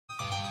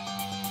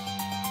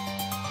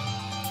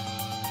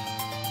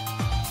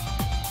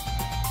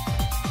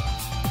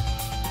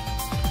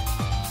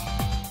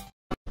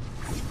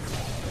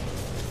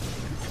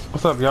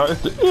What's up, y'all?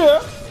 It's the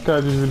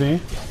guys, is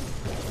redeemed.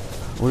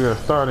 We are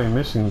starting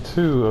mission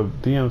 2 of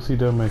DmC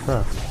Devil May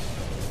Cry.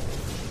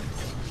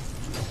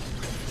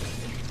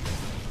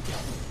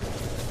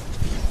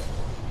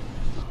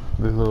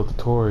 This little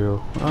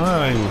tutorial.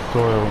 Ain't a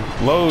tutorial.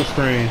 Load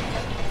screen.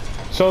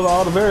 Shows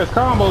all the various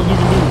combos you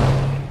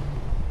can do.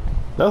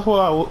 That's what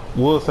I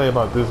will say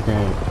about this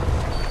game.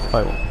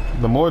 Like,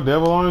 the more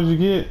devil arms you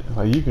get,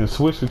 like you can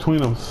switch between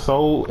them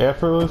so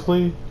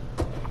effortlessly.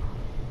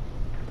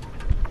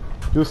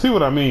 You'll see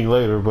what I mean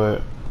later,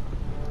 but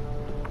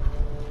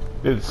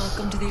it's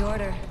welcome to the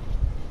order.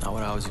 Not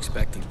what I was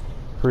expecting.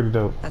 pretty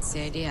dope. That's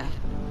the idea.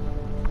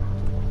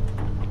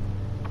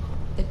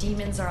 The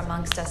demons are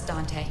amongst us,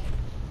 Dante.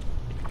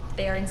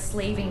 They are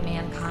enslaving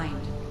mankind.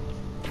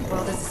 The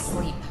world is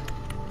asleep,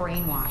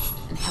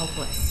 brainwashed, and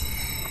helpless.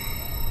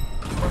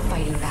 We're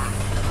fighting back.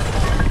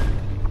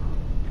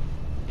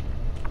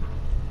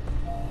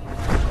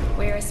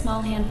 We're a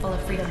small handful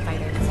of freedom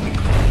fighters.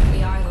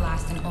 We are the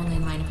last and only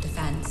line of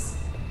defense.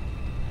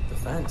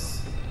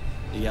 Defense?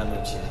 You got no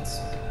chance.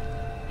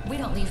 We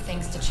don't leave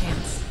things to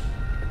chance.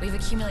 We've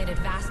accumulated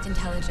vast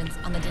intelligence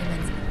on the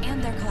demons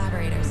and their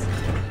collaborators.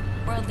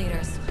 World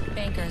leaders,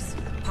 bankers,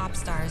 pop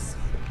stars.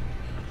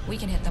 We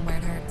can hit them where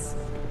it hurts.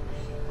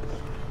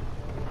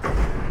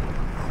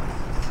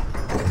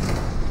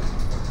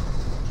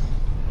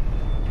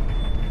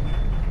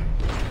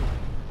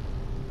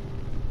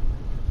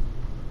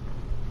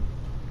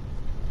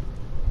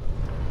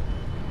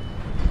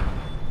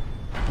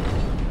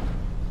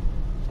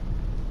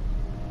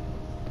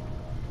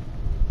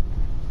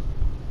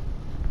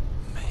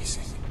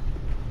 Amazing.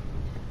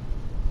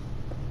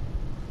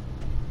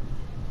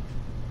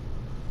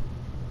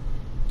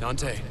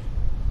 Dante.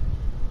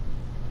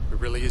 It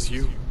really is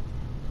you.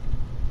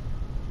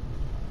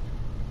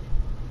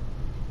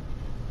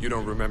 You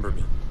don't remember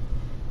me?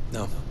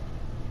 No.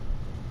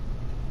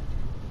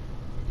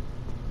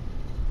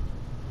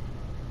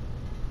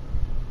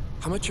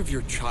 How much of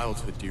your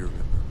childhood do you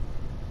remember?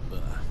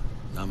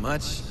 Not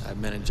much. I had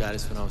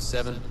meningitis when I was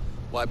 7.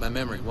 Wiped my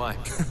memory. Why?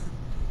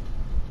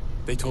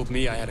 They told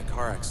me I had a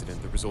car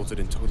accident that resulted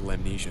in total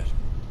amnesia.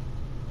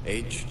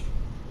 Age?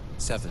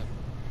 7.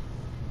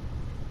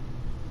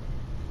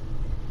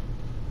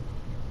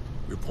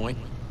 Your point?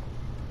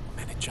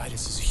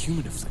 Meningitis is a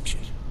human affliction.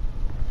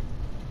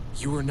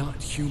 You are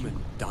not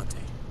human,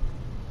 Dante.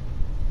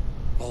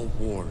 All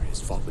war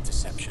is fought with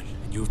deception,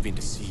 and you have been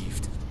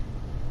deceived.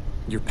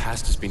 Your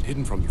past has been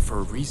hidden from you for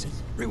a reason.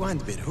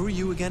 Rewind a bit. Who are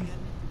you again?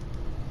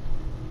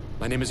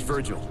 My name is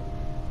Virgil.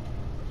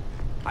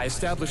 I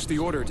established the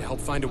Order to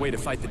help find a way to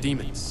fight the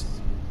demons.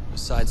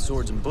 Besides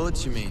swords and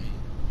bullets, you mean?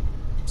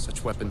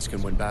 Such weapons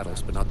can win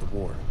battles, but not the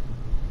war.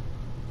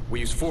 We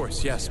use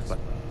force, yes, but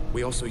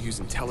we also use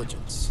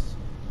intelligence,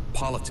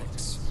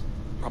 politics,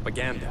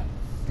 propaganda.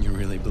 You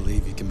really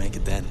believe you can make a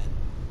dent?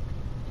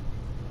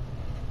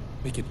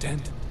 Make a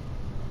dent?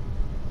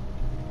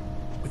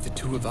 With the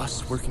two of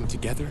us working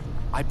together,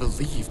 I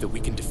believe that we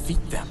can defeat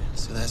them.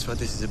 So that's what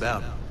this is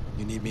about.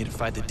 You need me to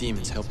fight the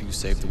demons, help you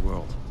save the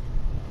world.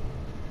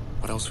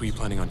 What else were you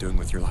planning on doing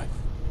with your life?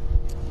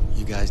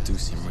 You guys do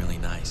seem really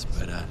nice,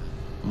 but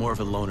more of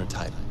a loner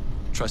type.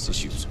 Trust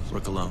issues,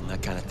 work alone,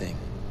 that kind of thing.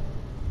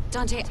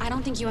 Dante, I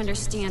don't think you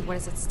understand what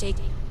is at stake.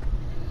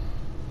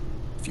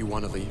 If you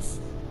want to leave,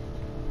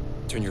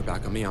 turn your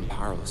back on me, I'm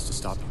powerless to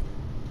stop you.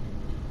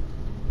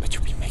 But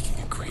you'll be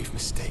making a grave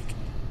mistake.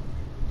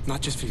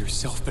 Not just for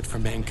yourself, but for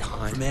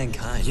mankind. For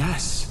mankind?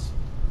 Yes!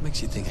 What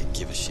makes you think I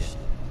give a shit?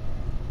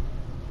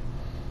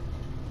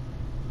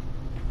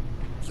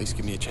 Please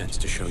give me a chance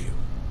to show you.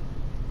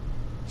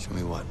 Show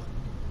me what?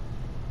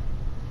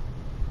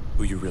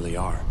 Who you really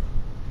are.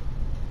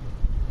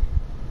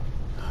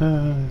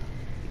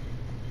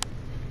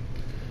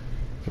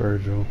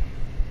 Virgil.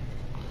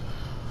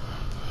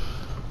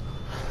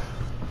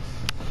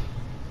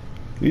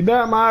 You're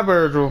not my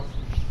Virgil.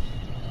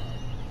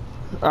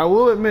 I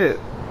will admit,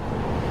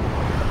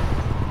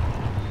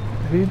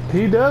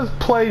 he does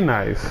play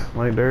nice.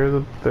 Like there's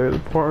a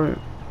point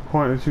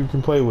that you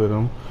can play with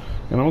him,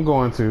 and I'm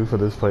going to for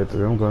this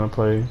playthrough. I'm going to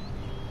play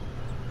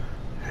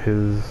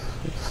his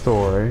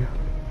story.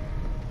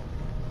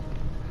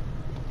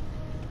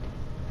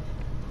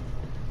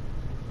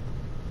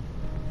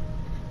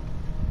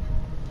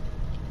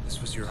 This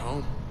was your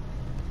home.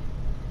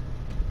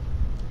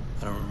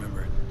 I don't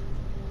remember it.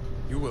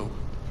 You will.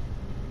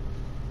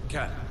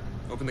 Cat,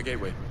 open the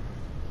gateway.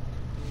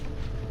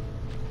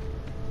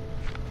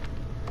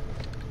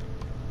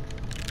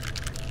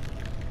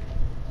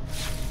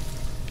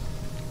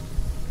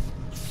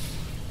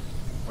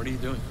 What are you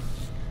doing?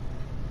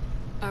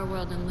 Our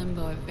world and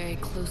Limbo are very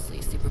closely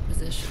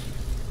superpositioned.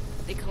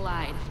 They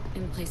collide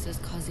in places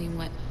causing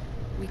what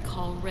we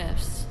call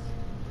rifts.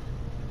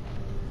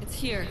 It's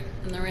here,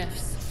 in the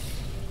rifts,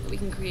 that we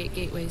can create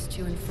gateways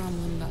to and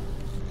from Limbo.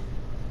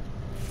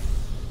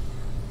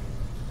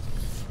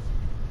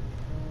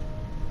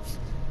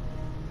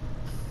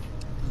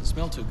 Doesn't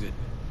smell too good.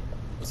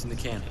 What's in the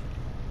can?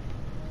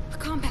 A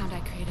compound I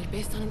created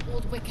based on an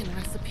old Wiccan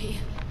recipe.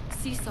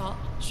 sea salt,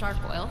 shark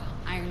oil,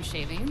 iron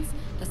shavings,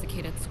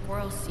 desiccated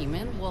squirrel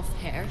semen, wolf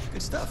hair.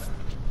 Good stuff.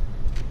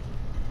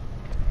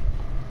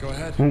 Go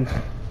ahead.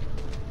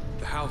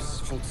 The house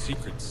holds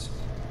secrets.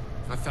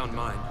 I found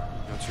mine.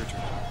 Now it's your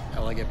turn.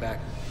 How'll I get back?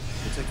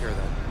 We'll take care of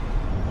that.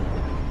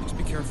 Just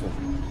be careful.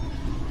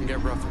 You can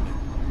get rough in it.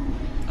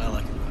 I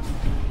like it rough.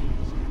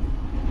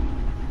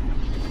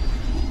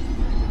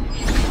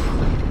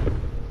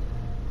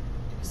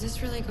 Is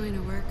this really going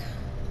to work?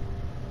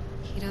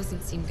 He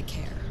doesn't seem to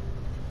care.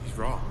 He's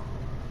raw.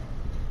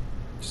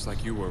 Just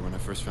like you were when I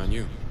first found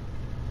you.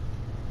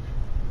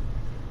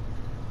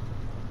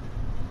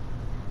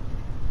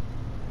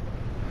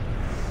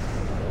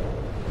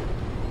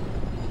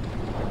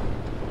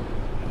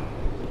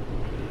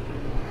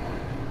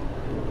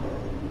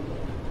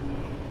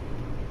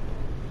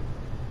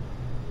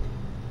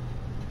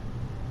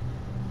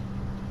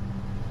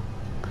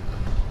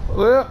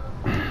 Well,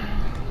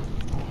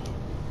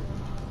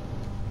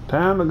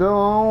 time to go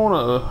on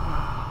a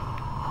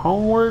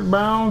homeward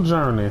bound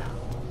journey.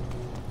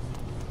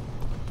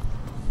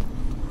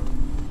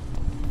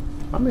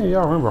 I mean,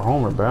 y'all remember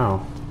Homeward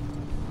Bound?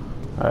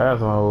 That's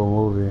my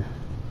old movie.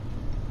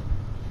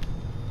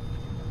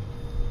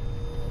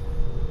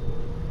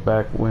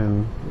 Back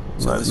when...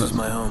 So this is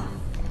my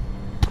home.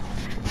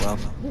 Well,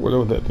 what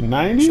was that, the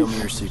 90s? show me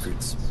your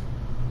secrets.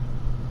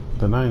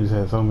 The 90s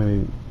had so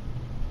many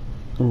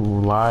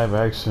live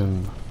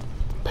action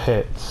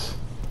pets.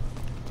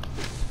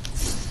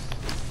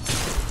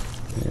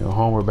 You know,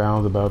 Homeward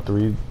Bound's about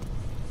three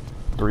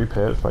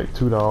pets, like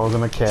 2 dogs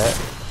and a cat,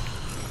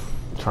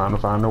 trying to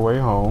find their way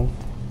home.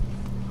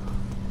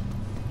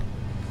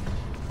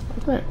 I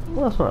think,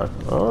 what's right?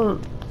 Oh,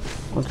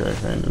 okay,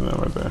 can't do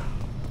nothing right there.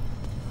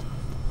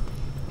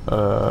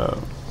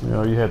 You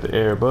know, you had the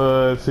Air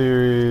Bud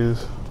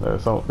series.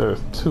 There's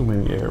too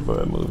many Air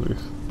Bud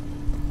movies.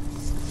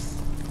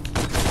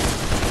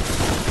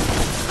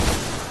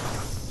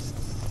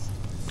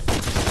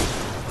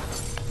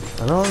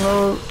 I don't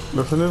know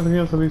the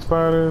significance of these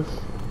spiders.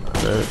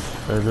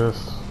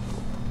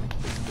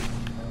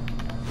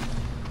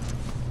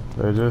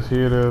 They're just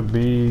here to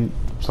be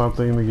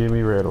something to give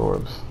me red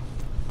orbs.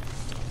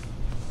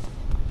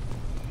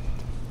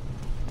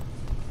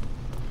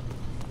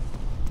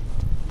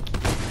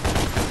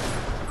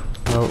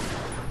 Nope.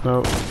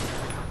 Nope.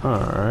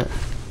 Alright.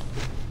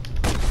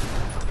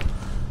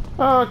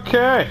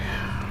 Okay.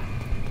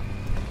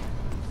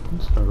 I'm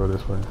just gonna go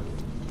this way.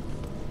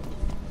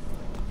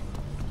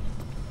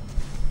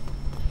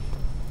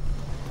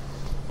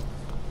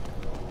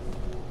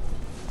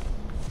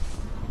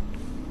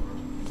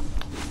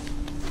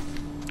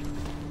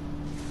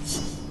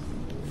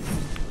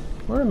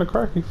 Where in the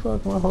cracky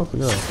fuck am I supposed to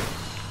go?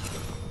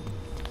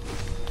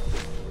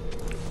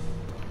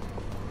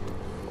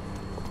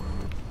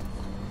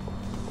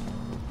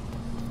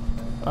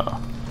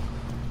 Oh.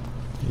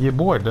 Your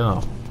boy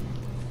dumb.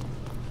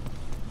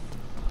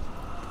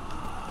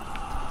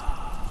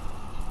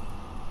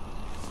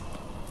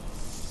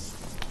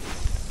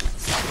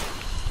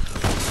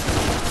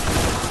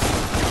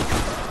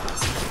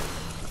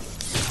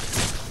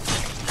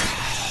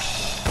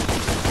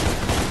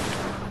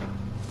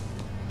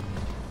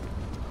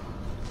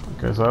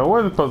 Okay, so I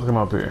wasn't supposed to come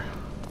up here.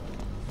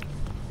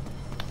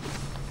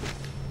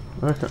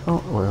 Okay,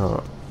 oh, wait, hold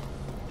up.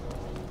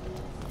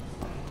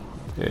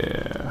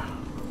 Yeah.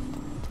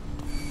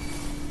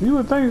 You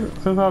would think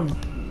since I've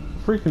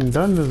freaking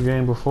done this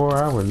game before,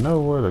 I would know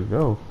where to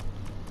go.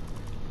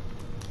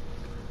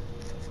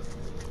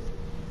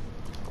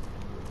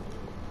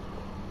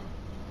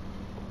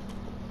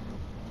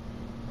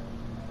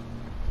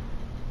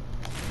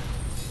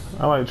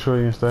 I like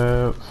trillion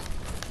stabs.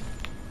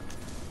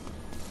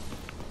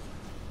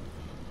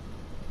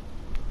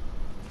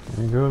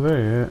 Can't go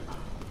there yet.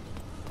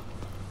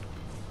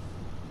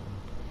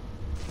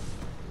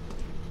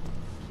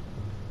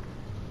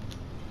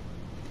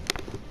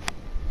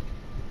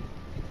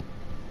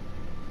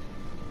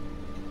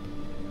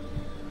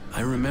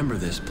 I remember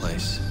this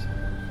place.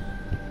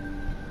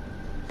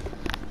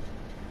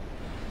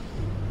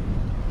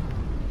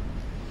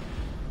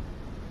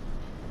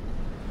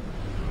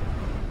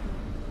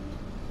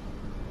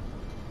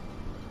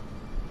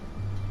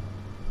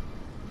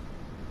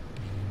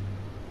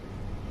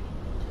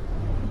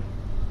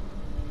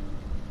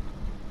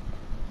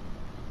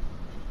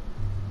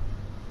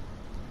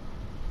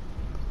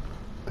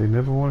 They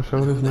never want to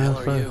show this Who the man's hell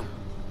are face. you?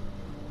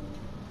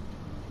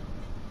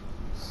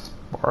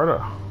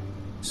 Sparta.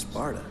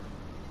 Sparta.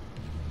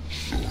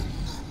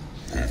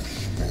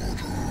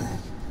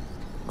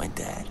 My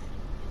dad.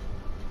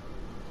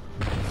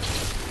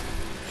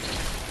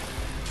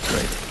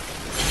 Great.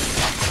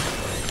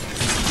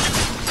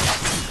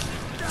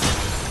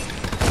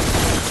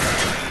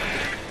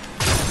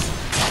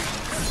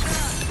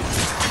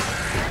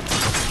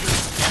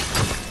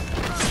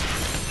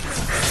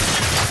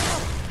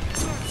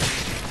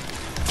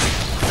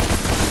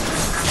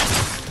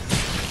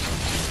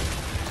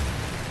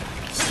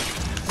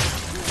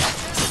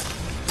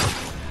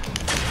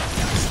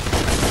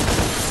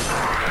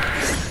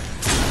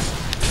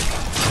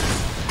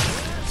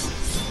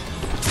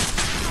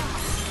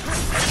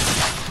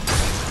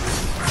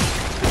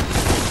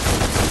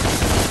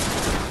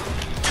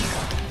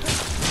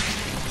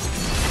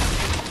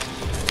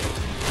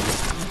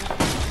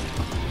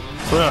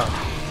 Well,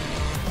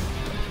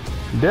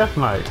 Death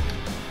Knight.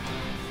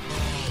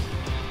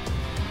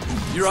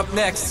 You're up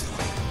next.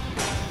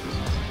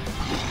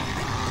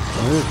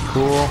 This is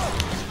cool.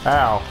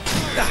 Ow.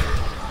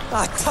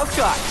 Tough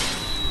guy.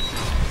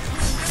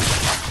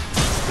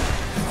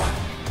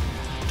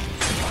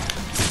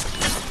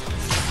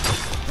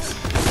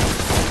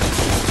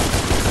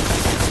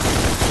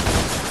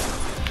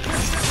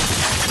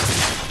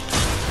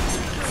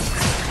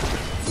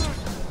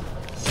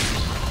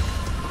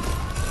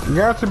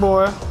 Gotcha,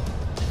 boy.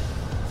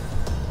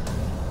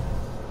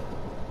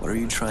 What are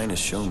you trying to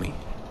show me?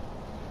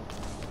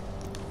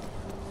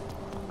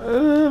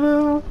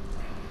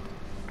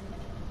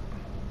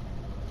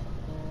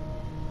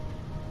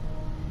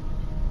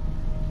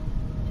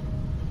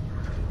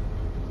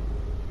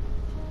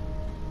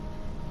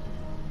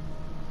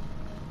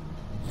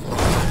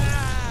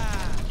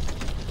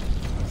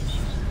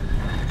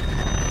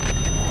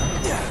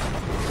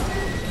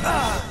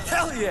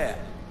 Hell yeah!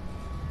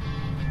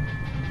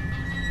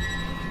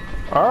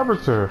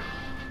 Arbiter.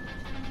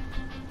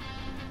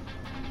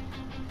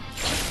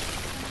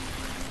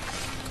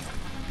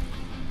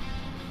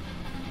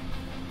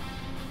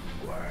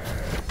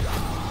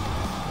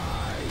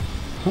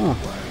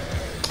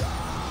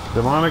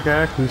 Demonic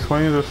axe, these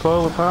swings are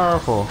slow but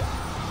powerful.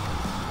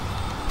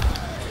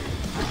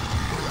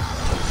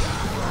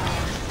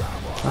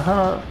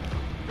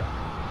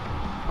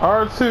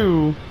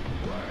 R2.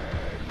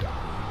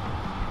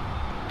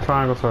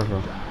 Triangle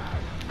circle.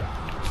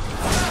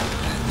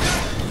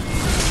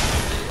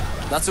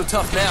 Not so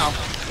tough now.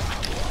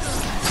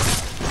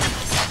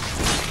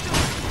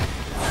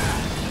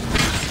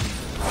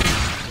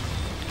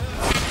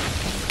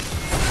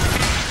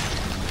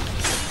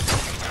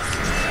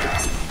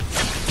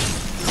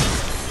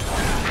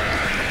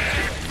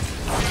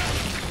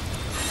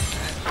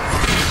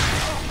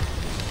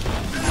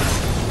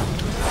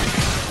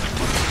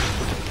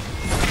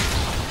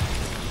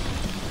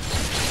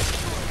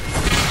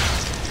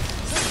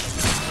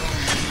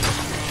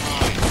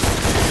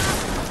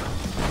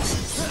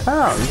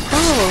 Ow, you son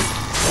of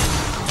a...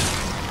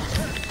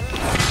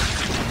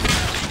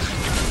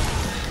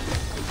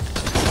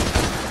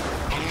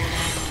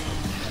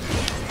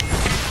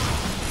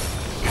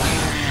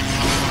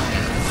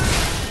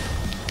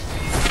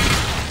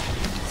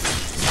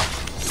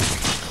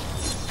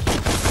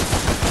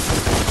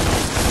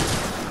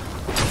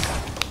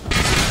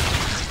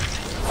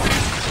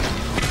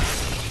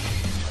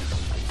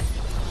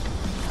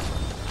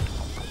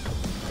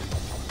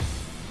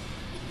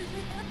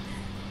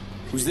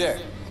 Who's there?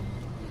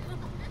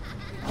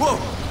 Whoa!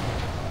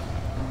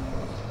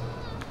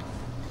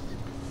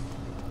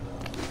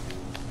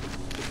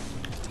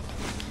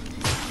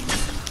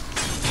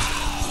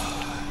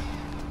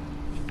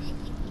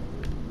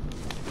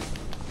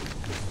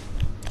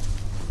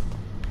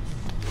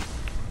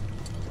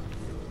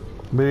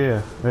 But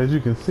yeah, as you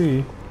can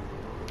see,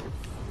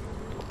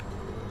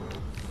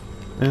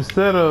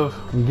 instead of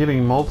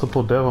getting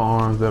multiple devil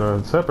arms that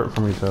are separate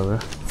from each other,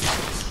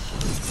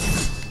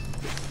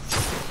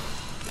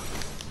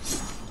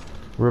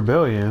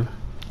 Rebellion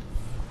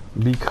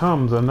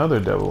becomes another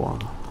devil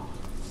arm.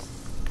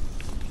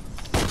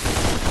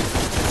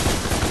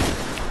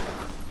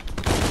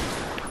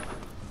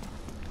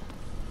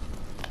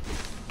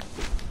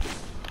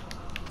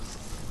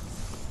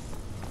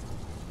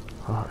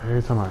 Oh,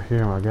 every time I hear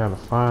him, I gotta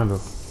find him.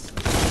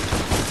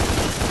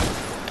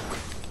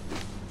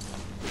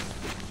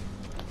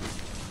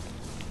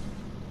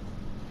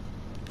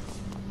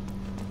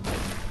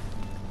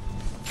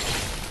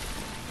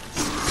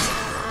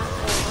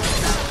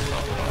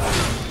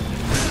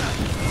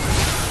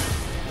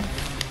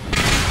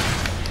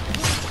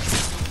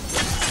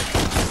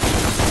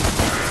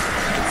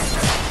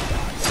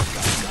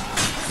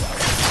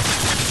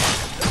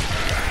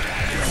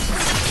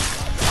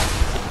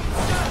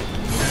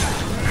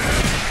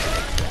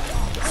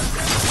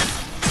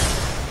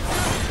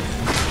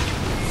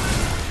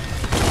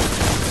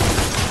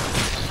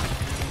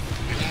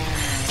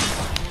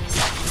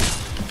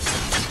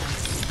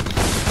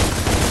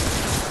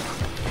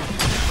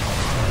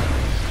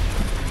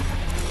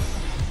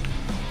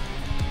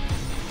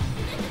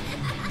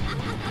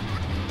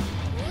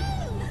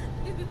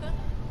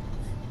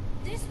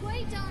 This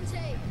way,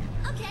 Dante.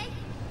 Okay.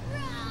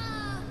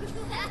 Run!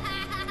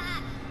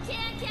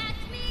 Can't catch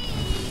me.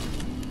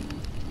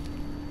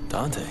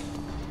 Dante.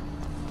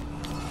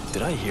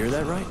 Did I hear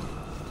that right?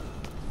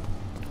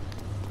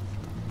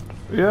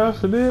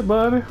 Yes, it did,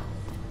 buddy.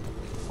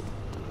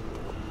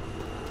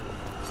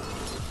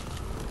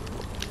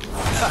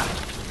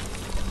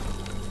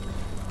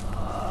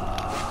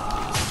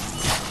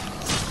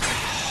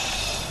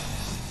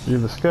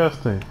 You're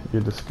disgusting.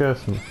 You're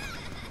disgusting.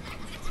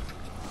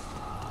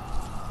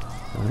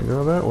 I ain't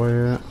go that way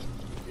yet.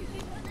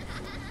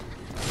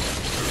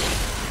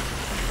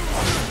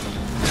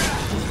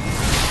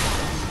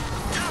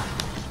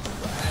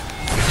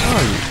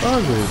 Oh, you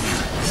ugly.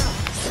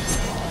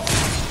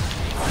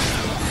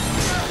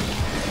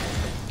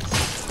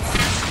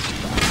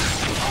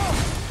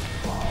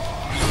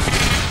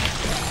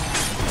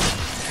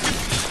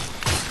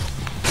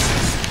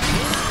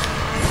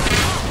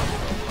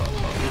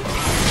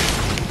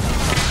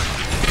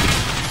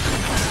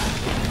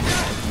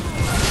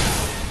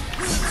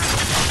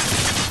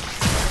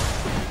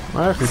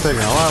 I'm actually taking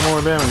a lot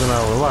more damage than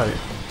I would like.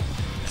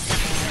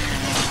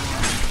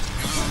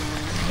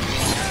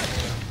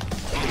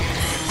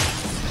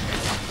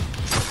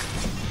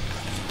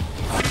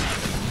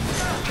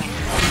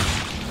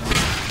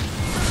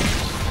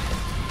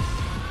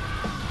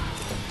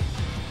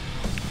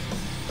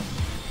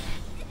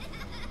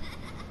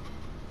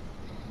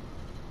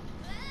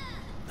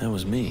 That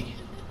was me.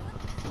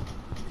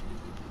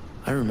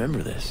 I remember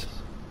this.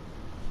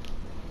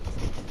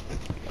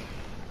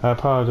 I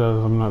apologize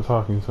if I'm not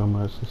talking so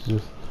much. It's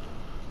just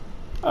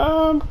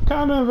I'm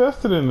kind of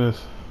invested in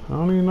this. I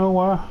don't even know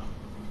why.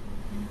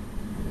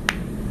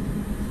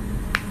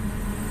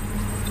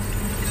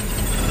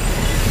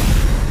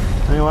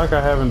 Ain't like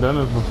I haven't done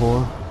this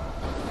before.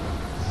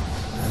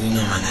 You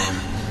know my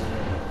name.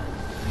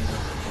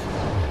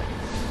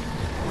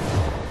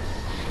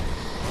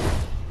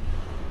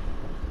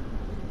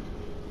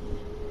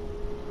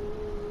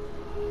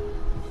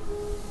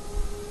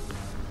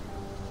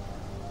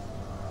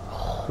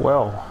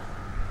 Well,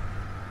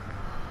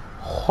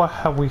 what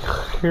have we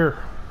here?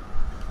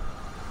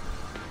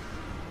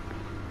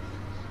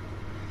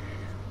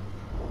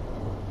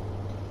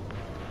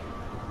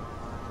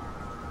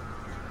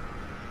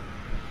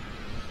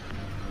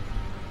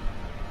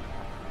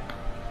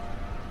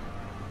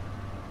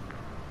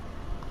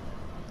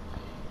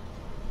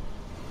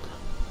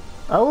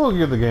 I will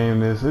give the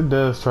game this. It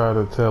does try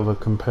to tell a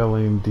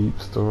compelling, deep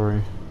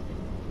story.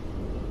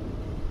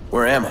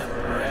 Where am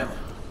I?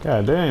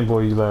 God dang, boy,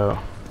 you loud.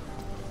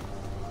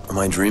 Am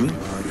I dreaming?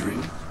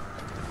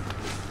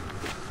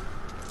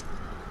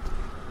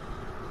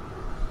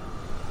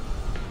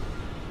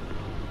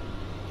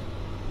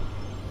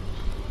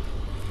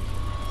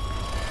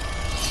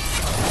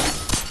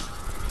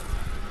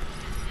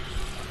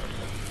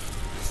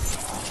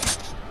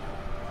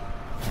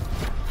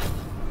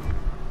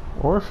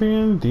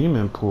 Orphean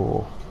Demon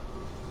Pool.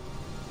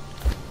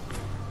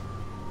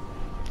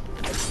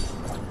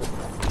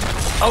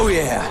 Oh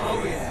yeah.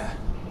 Oh yeah.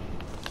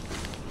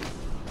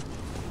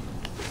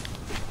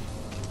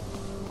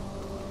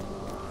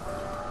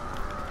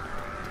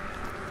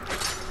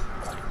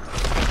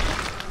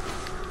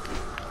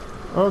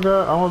 Oh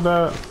god, I almost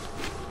died.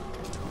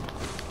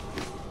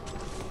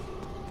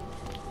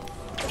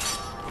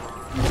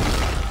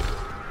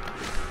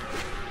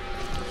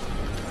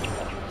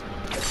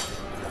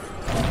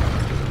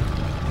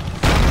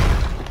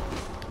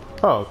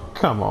 Oh,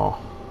 come on.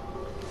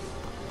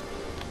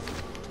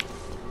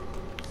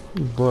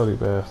 You bloody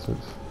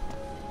bastards.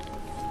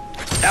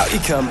 Out you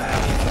come.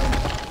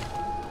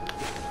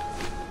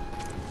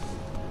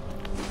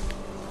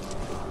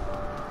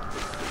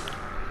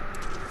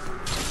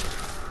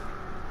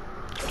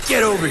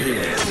 Get over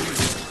here.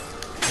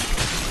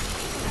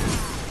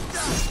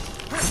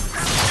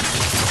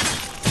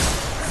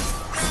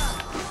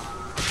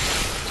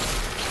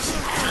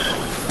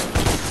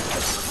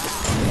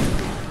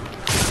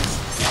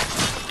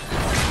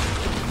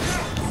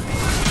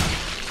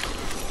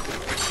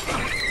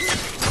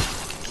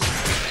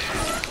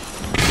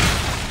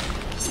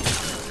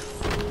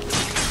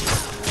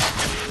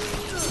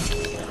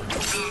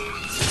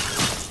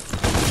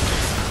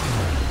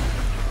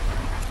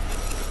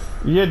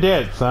 You're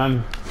dead,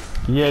 son.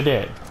 You're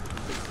dead.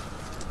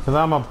 Cause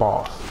I'm a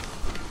boss.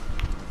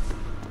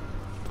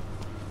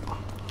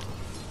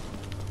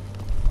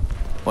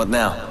 What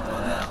now?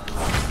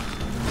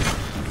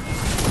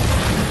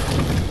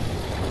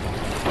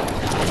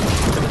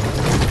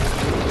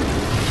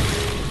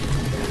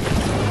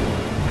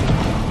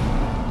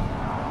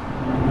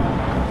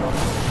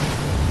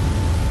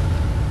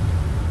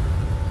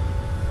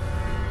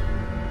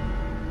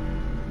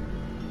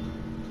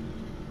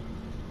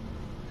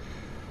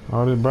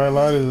 All this bright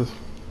light is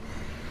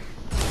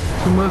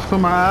too much for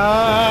my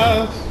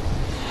eyes.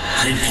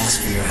 I didn't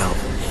ask for your help.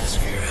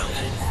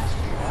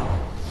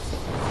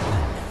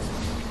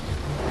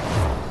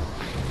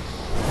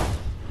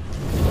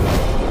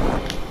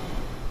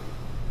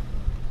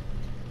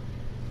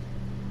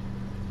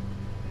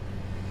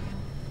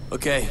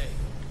 Okay,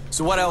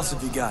 so what else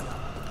have you got?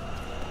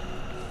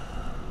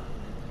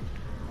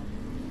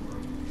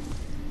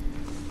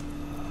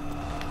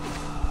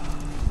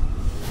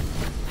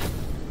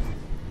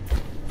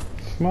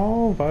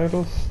 Small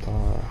vital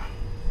star.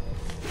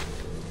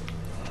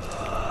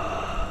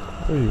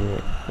 Where you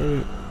at?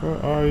 Where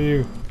are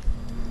you?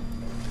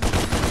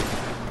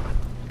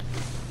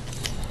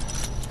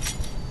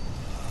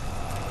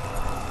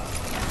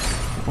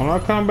 When I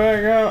come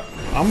back out,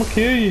 I'ma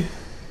kill you.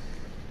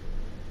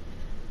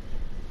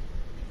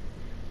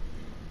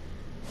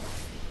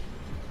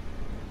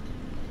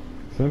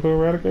 Simple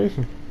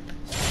eradication.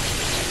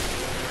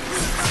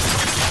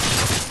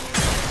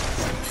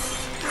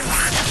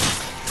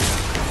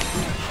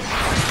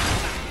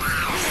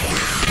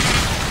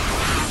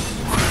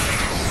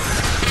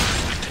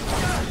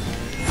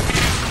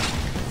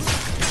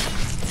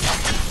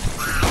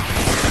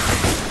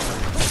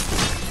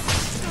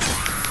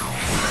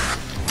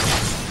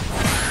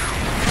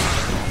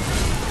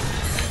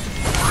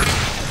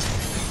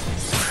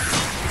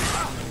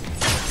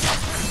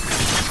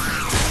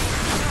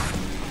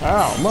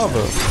 Ow,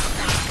 mother.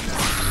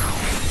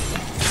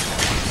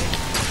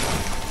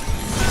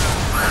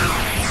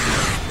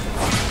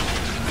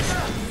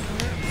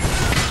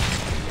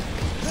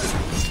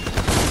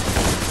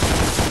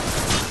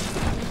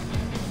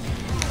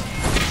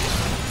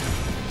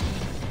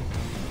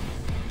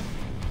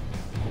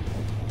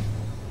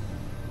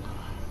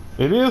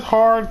 It is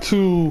hard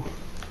to,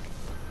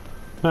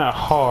 not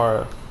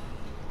hard,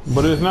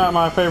 but it's not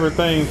my favorite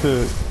thing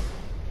to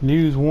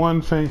use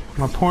one finger,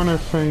 my pointer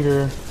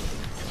finger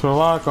to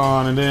lock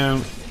on, and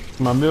then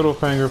my middle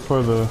finger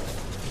for the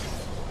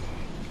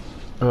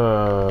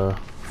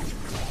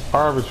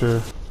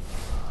arbiter.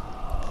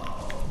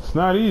 It's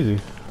not easy.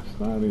 It's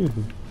not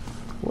easy.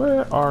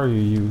 Where are you,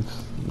 you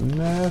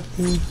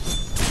nasty?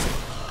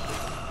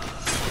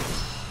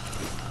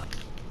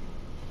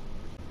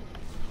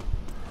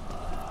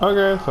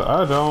 Okay, so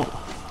I don't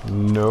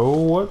know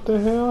what the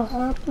hell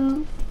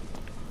happened.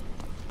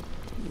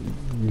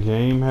 The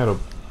game had a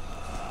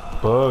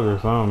bug or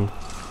something,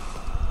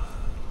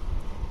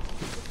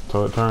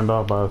 so it turned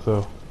off by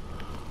itself.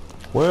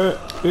 Where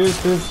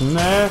is this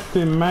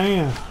nasty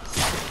man?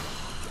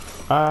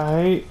 I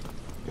hate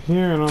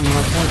hearing him when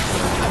I can't.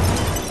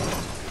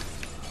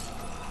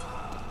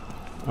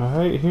 I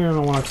hate hearing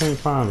him when I can't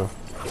find him.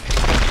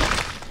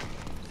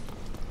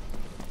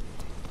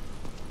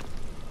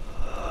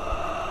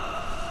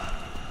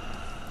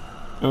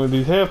 And with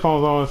these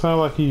headphones on, it sounds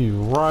like he's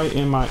right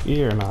in my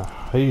ear, and I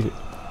hate it.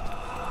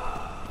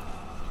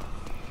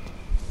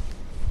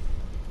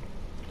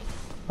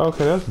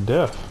 Okay, that's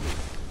death.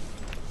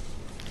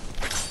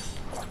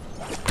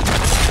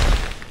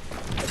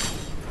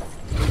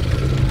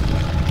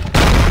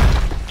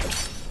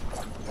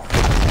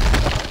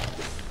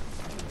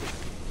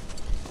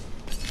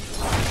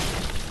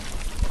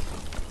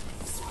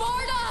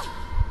 Sparta!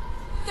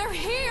 They're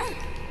here!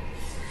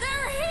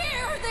 They're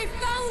here! They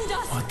found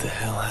us! What the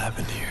hell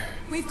happened here?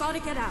 We've got to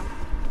get out.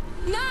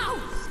 Now!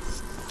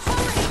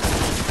 Hurry!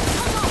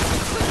 Come on,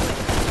 quickly!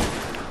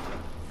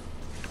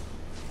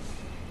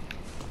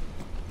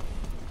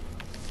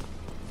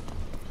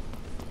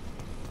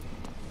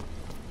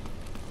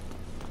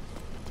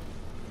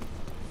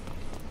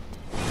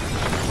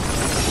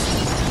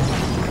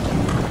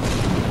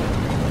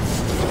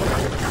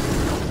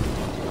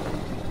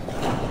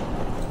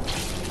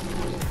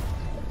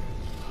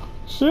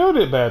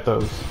 Shielded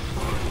Bathos.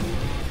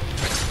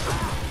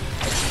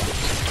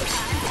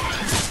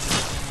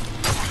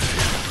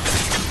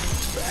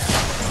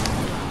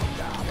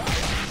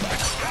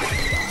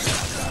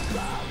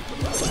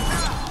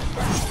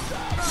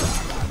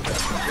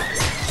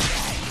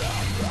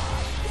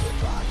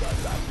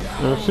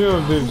 Their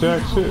shield did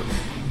jack shit.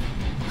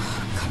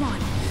 Come on.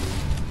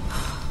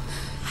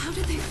 How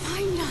did they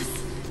find us?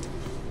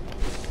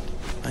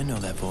 I know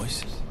that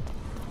voice.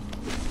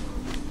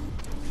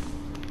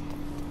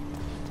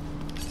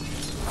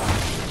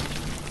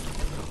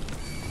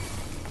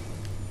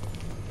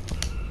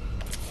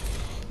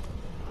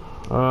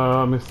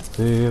 Let me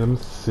see, let me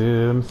see,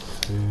 let me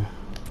see.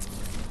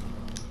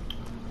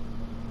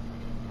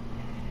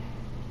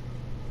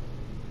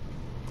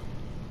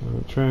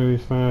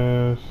 Trinity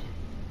Smash.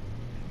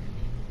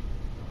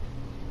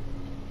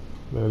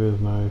 That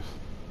is nice.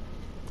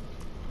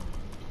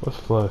 What's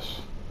Flush?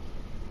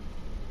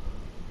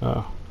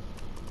 Oh.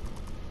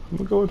 I'm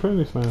gonna go with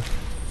Trinity Smash.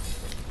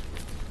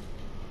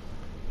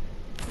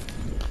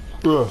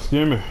 Ugh,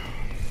 gimme.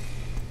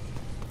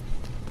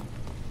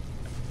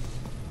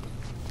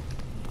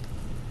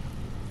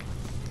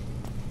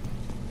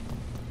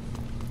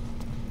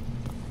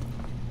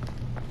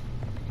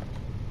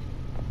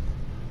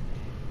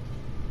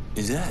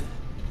 Is that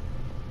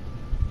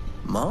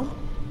Mom?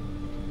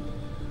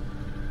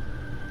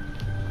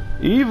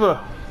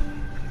 Eva.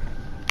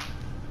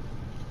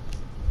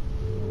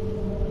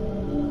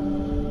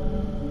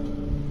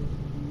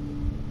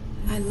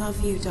 I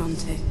love you,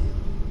 Dante.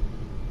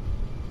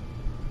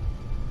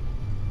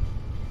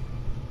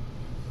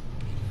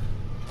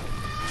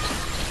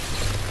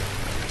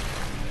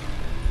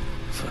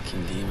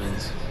 Fucking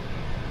demons.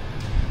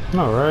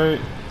 All right.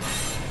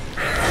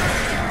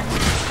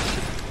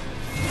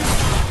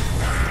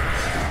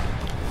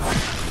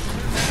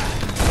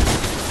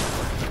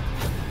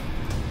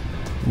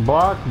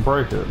 Block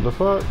breaker. The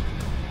fuck?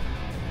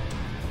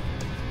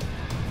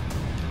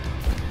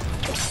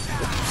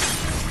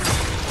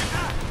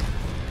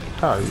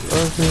 How you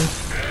ugly?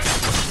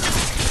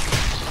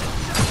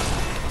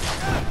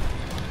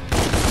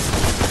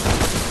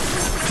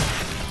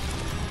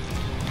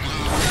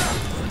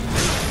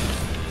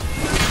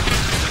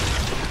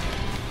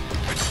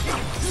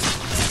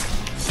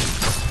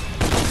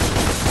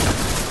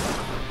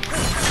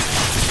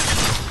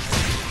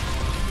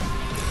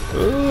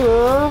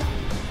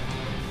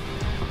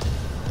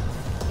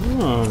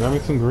 Oh, got me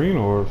some green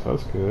orbs.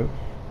 That's good.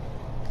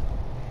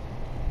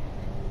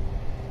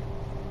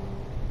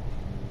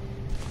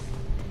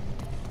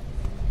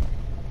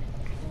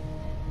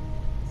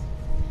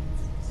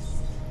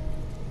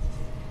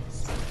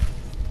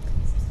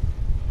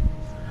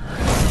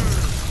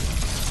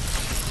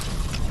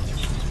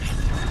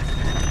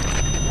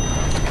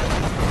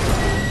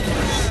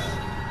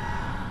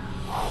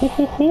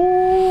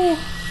 Woohoo!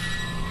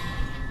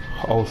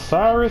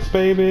 Osiris,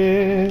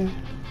 baby.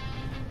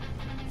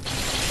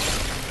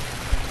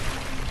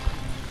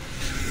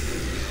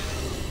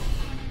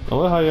 I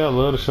love how y'all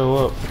love to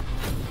show up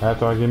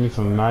after I give me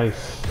some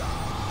nice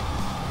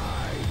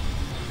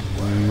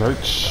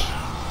merch.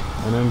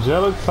 An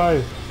angelic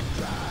sight,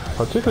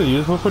 particularly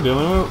useful for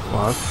dealing with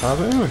large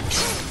types of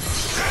enemies.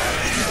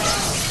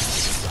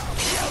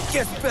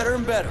 Gets better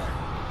and better.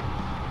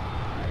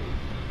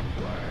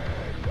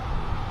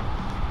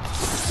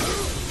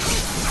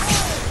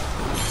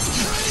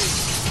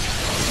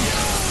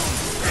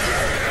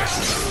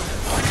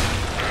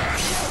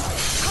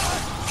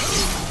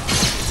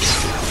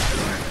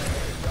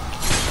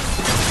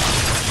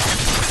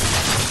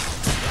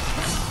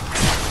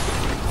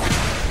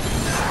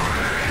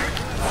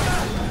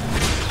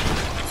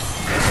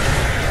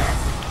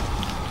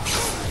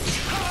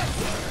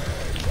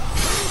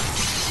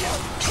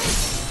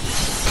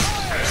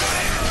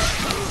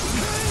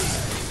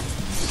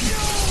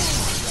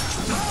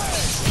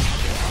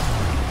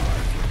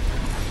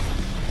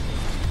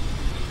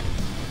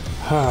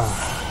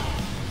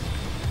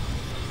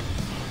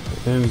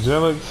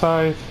 Angelic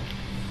scythe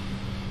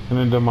and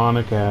a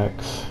demonic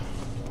axe.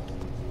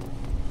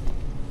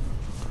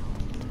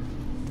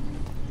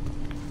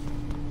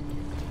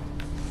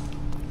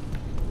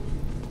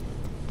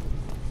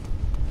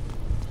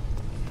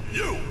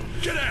 You!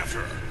 Get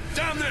after her!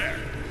 Down there!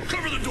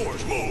 Cover the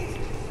doors, move!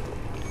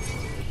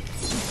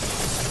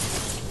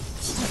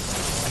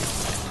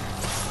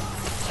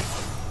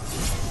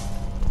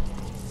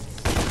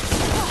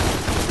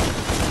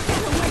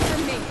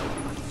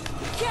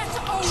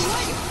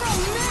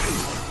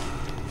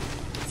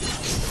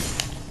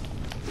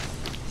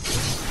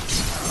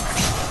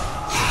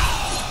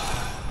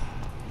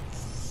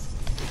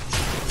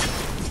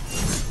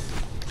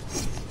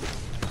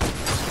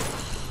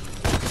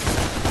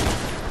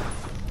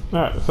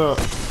 Alright, so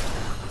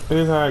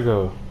here's how I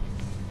go.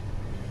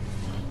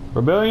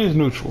 Rebellion is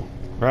neutral,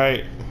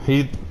 right?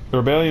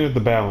 Rebellion is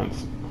the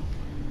balance.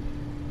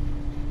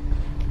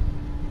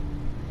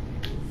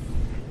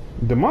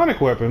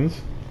 Demonic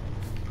weapons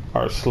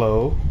are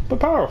slow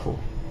but powerful.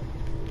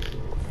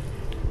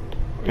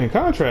 In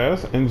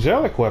contrast,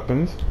 angelic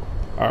weapons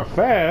are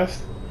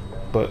fast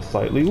but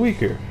slightly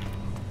weaker.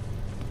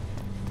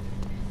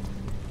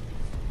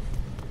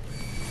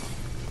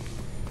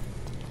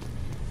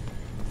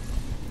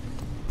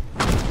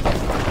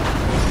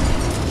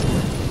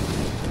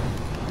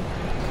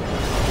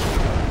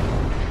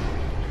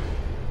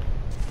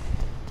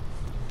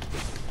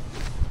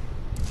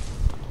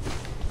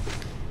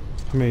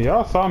 I mean,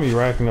 y'all saw me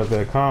racking up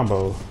that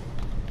combo.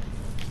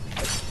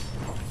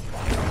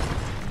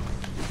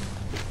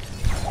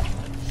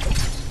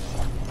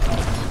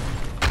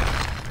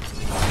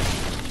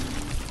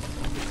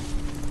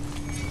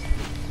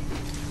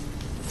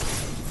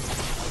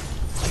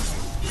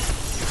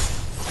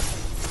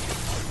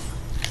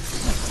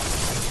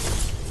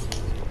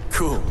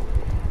 Cool.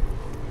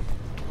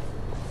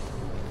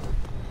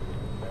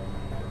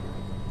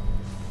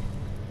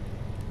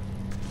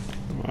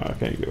 I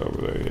can't get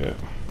over there yet.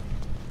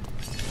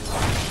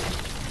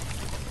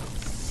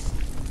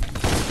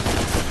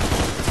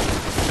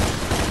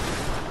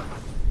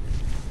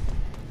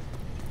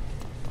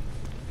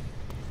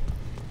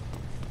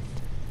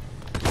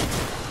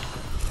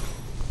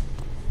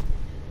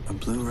 A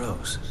blue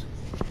rose.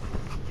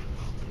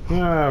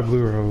 Ah,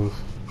 blue rose.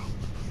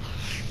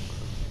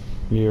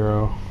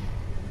 Euro.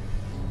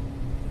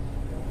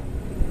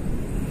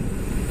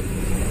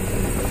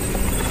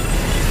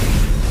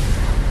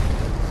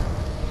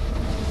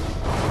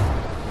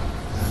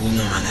 You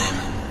know my name.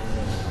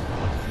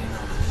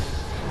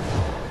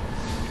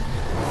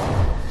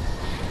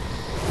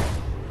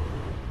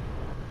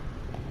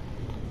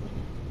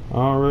 I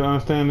don't really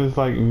understand this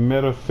like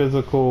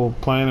metaphysical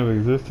plane of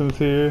existence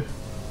here.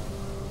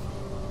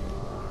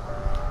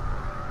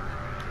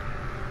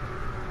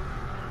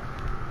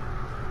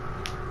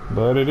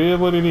 But it is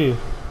what it is.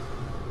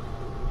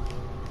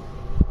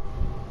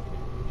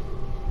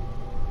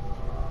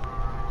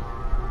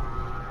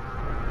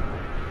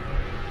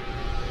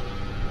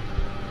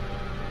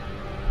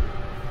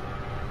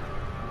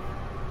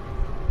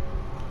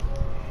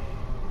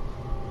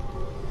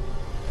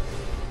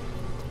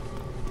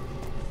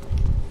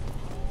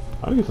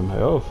 I need some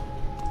health.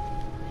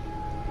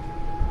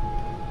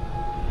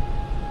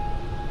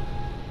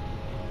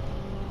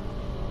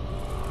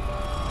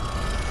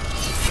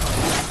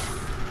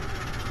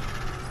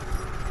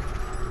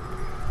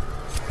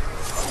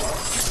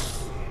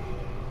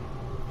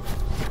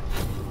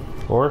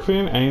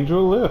 Orphan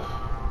Angel Lift.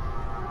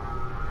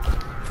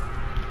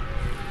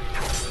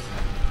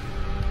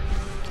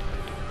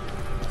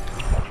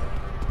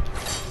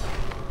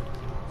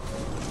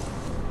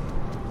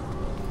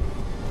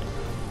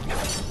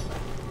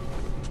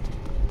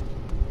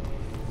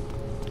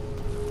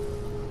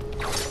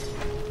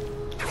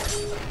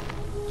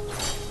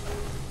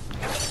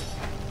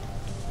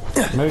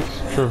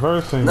 Makes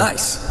traversing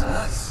Nice.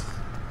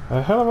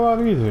 a hell of a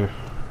lot easier.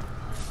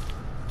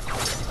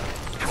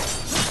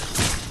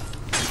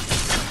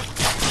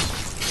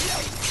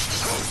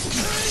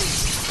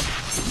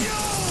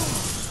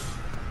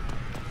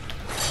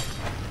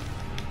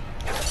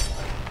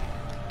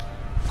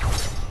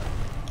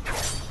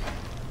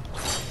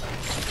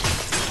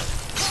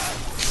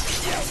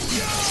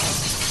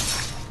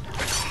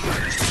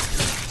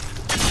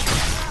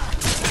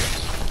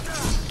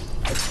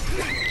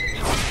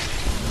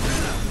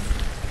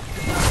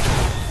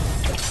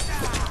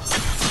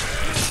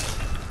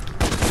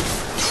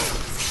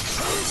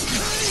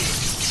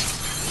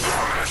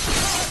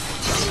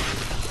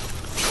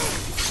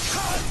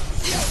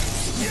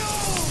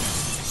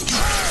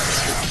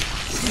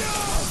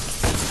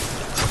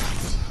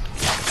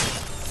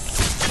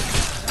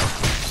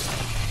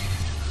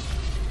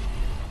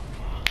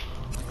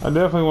 I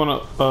definitely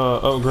want to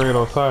upgrade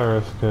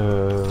Osiris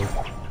because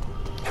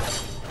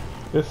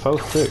it's so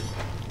sick.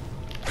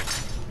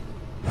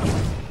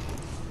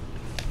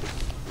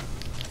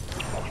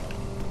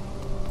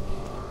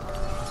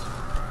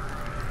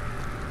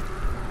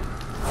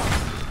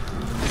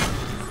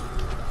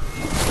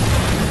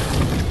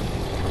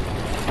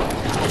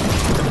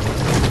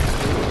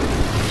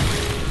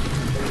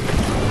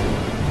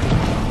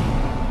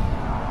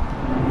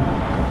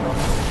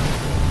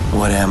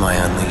 What am I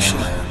unleashing?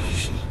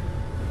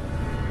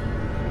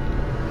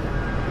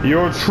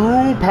 Your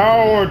true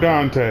power,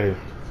 Dante.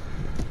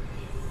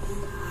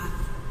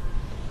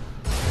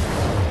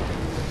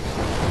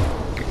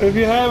 If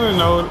you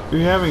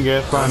haven't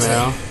guessed by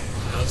now,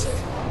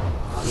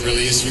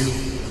 Really is you.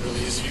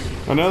 Really is you.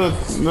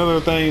 another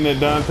thing that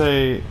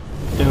Dante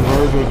and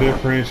Virgil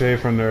differentiate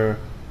from their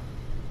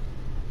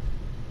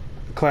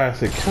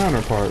classic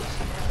counterparts.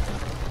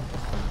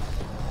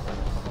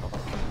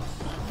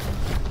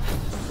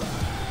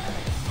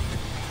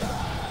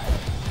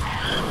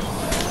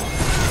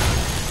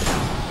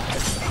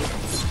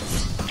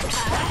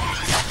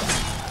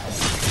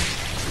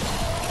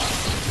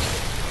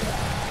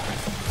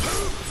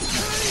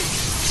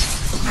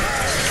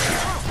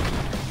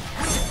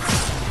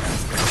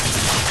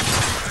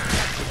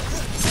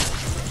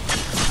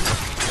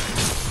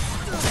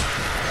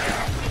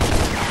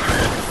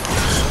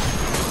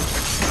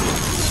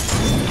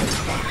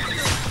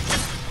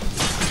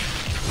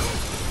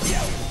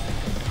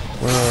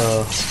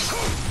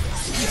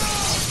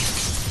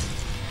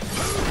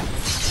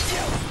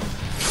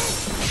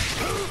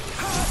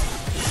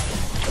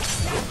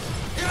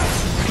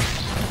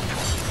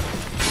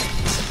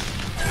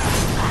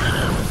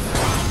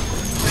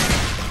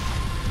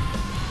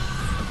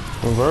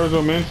 When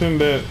Virgil mentioned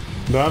that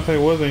Dante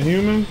wasn't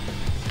human,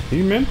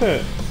 he meant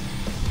that.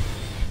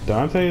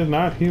 Dante is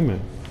not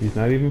human. He's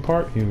not even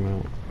part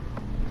human.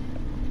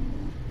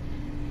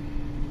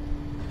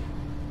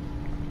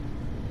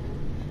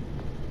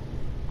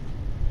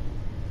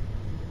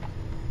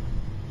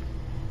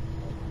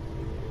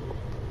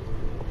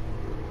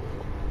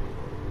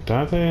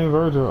 Dante and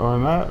Virgil are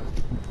not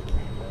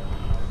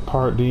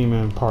part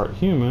demon, part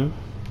human.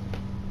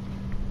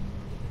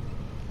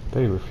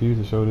 They refuse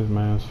to show this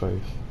man's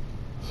face.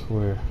 I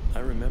swear. I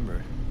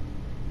remember.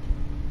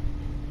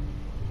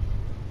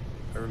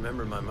 I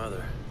remember my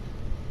mother.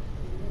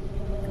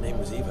 Her name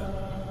was Eva.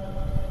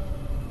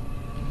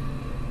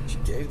 She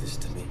gave this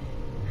to me.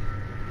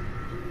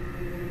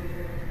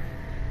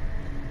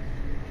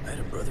 I had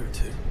a brother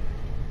too.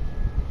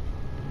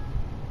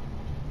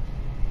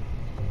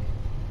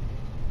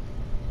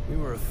 We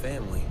were a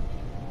family.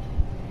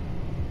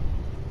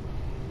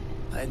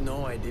 I had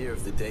no idea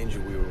of the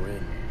danger we were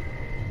in.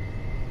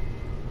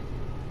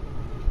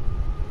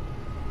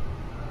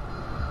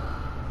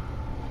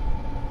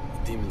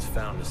 The demons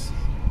found us.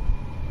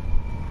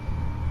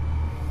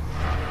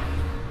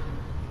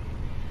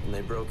 When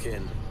they broke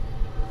in,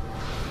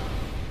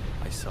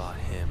 I saw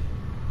him.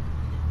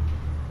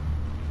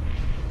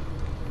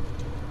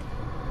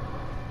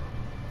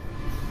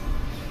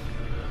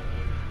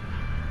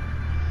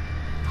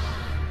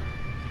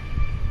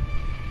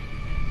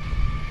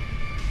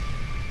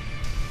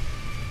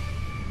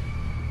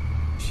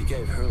 She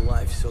gave her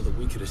life so that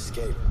we could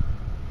escape.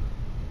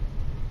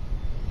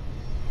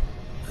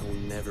 I will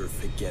never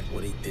forget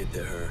what he did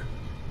to her.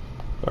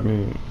 I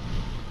mean,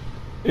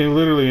 and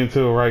literally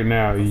until right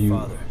now, you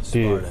Father,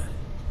 did. Sparta,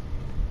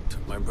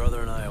 took my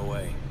brother and I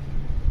away.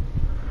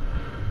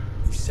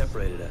 He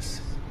separated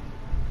us.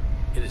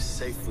 Hid us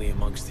safely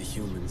amongst the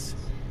humans.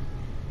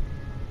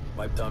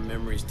 Wiped our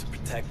memories to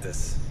protect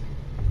us.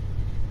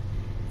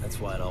 That's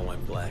why it all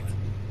went black.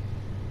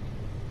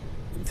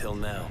 Until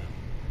now.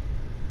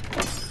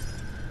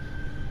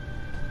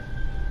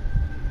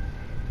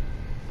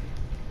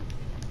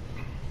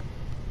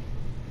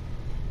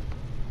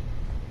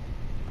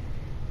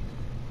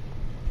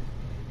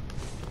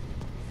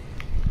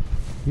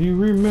 You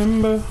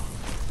remember?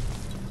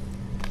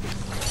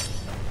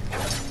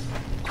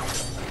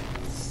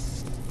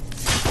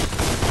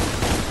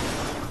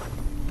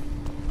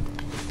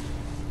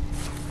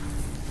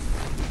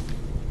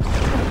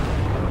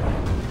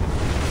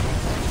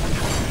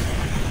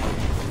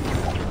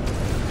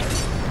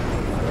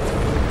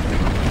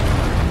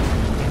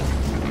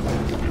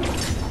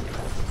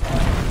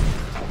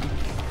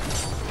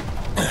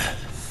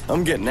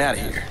 I'm getting out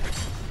of here.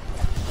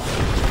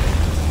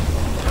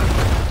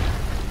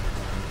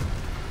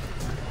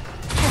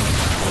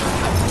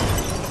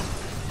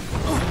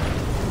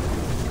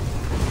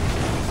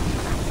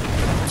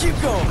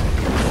 Keep going.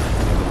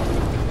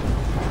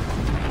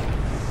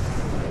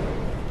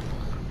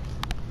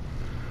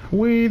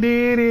 We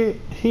did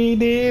it. He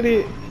did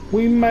it.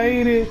 We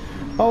made it.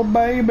 Oh,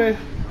 baby.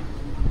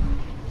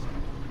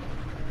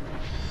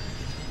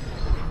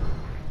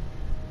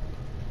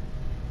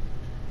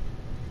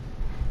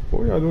 What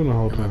were y'all doing the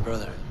whole My time?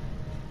 brother.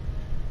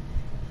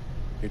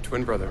 Your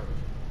twin brother.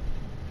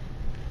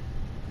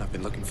 I've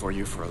been looking for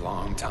you for a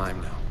long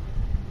time now.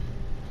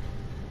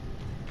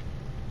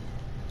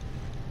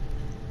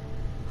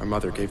 Our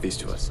mother gave these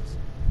to us.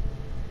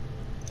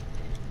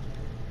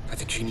 I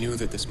think she knew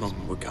that this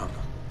moment would come,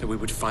 that we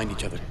would find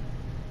each other.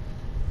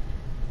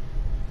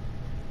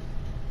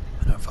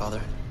 And our father,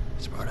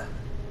 Sparta?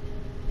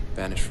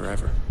 Vanished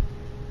forever.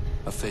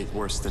 A fate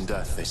worse than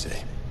death, they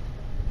say.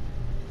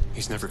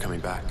 He's never coming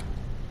back.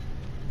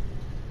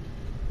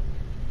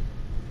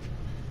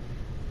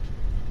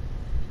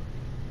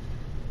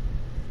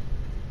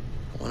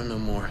 I want to know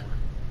more.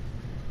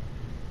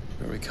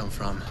 Where we come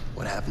from,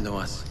 what happened to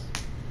us.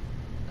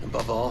 And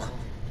above all,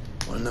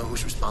 I want to know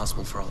who's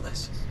responsible for all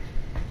this.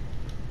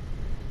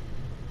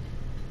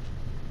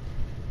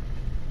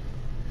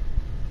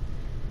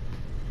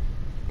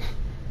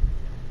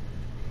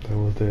 That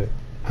was it.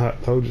 I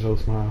told you so,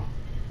 smile.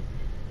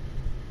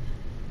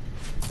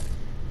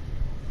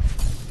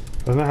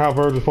 That's not how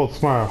Virgil's supposed to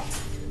smile.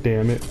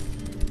 Damn it.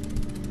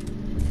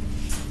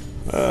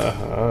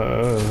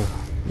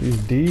 These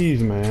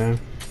D's, man.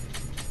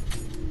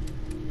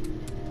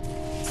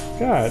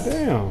 God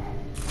damn.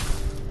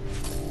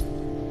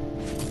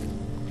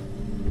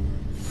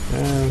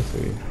 Let's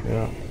see.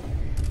 Yeah.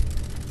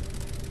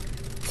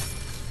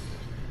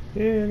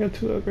 Yeah, I got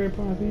 2 upgrade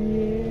points.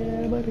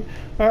 Yeah, buddy.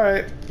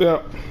 Alright.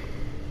 Yep.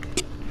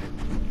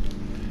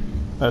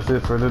 That's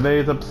it for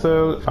today's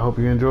episode. I hope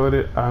you enjoyed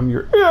it. I'm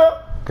your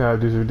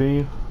God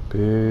Redeem.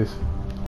 Peace.